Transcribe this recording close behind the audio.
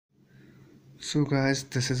So guys,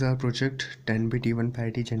 this is our project 10-bit even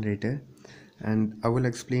parity generator, and I will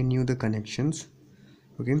explain you the connections.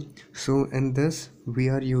 Okay, so in this we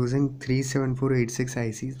are using 37486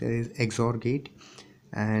 ICs, that is XOR gate,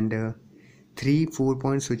 and three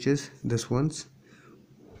 4-point switches. This one's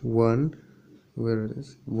one, where it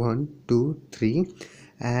is 1 2 3,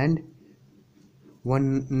 and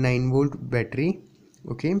one 9-volt battery.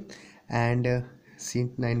 Okay, and see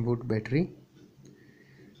 9-volt battery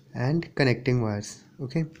and connecting wires.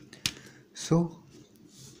 Okay, so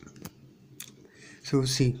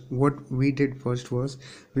see, what we did first was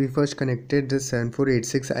we first connected the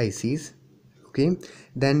 7486 ICs. Okay,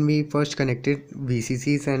 then we first connected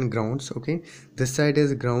VCCs and grounds. Okay, this side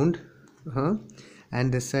is ground,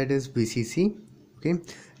 and this side is VCC. Okay,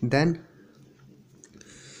 then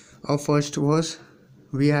our first was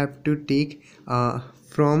we have to take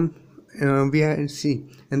from see,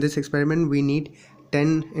 in this experiment we need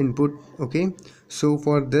 10 input. Okay, so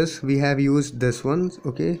for this we have used this one.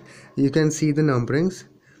 Okay, you can see the numberings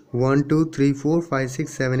 1 2 3 4 5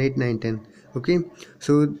 6 7 8 9 10. Okay,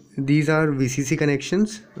 so these are VCC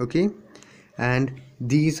connections. Okay, and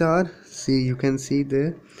these are, see, you can see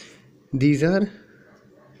there, these are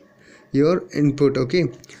your input. Okay,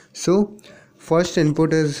 so first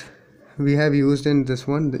input is we have used in this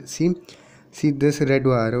one. See this red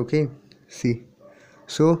wire. Okay, see,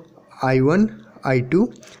 so I1,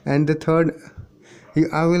 I2, and the third,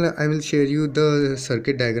 I will share you the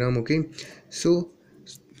circuit diagram. Okay, so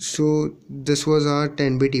this was our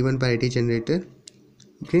 10-bit even parity generator.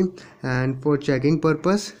 Okay, and for checking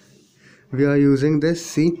purpose we are using this.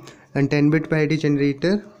 See, and 10-bit parity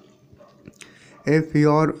generator, if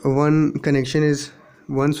your one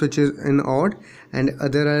switch is in odd and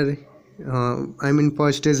other are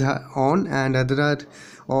first is on and other are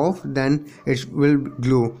off, then it will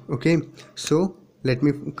glow. Okay, so let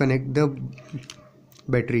me connect the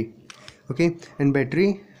battery. Okay, and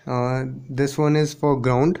battery, this one is for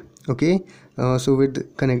ground. Okay, so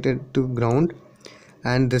with connected to ground,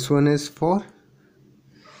 and this one is for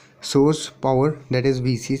source power, that is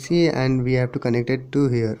VCC, and we have to connect it to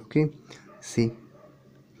here. Okay, see,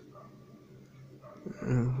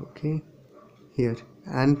 okay, here,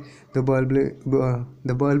 and the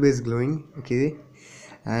bulb is glowing. Okay,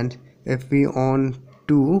 and if we on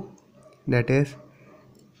 2, that is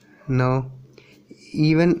now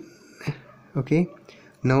even. Okay,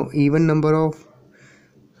 now even number of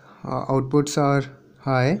outputs are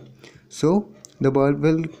high, so the bulb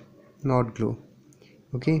will not glow.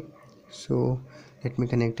 Okay, so let me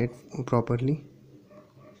connect it properly,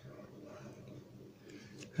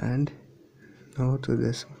 and now to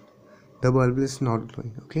this one, the bulb is not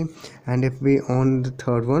glowing. Okay, and if we on the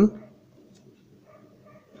third one,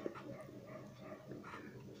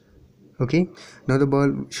 okay, now the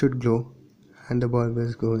bulb should glow, and the bulb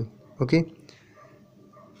is glowing. Okay,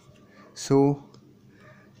 so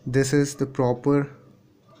this is the proper.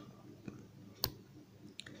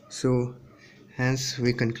 So hence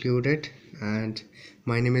we concluded, and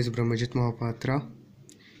my name is Brahmajit Mohapatra.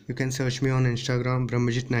 You can search me on Instagram,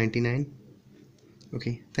 Brahmajit99.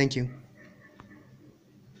 Okay, thank you.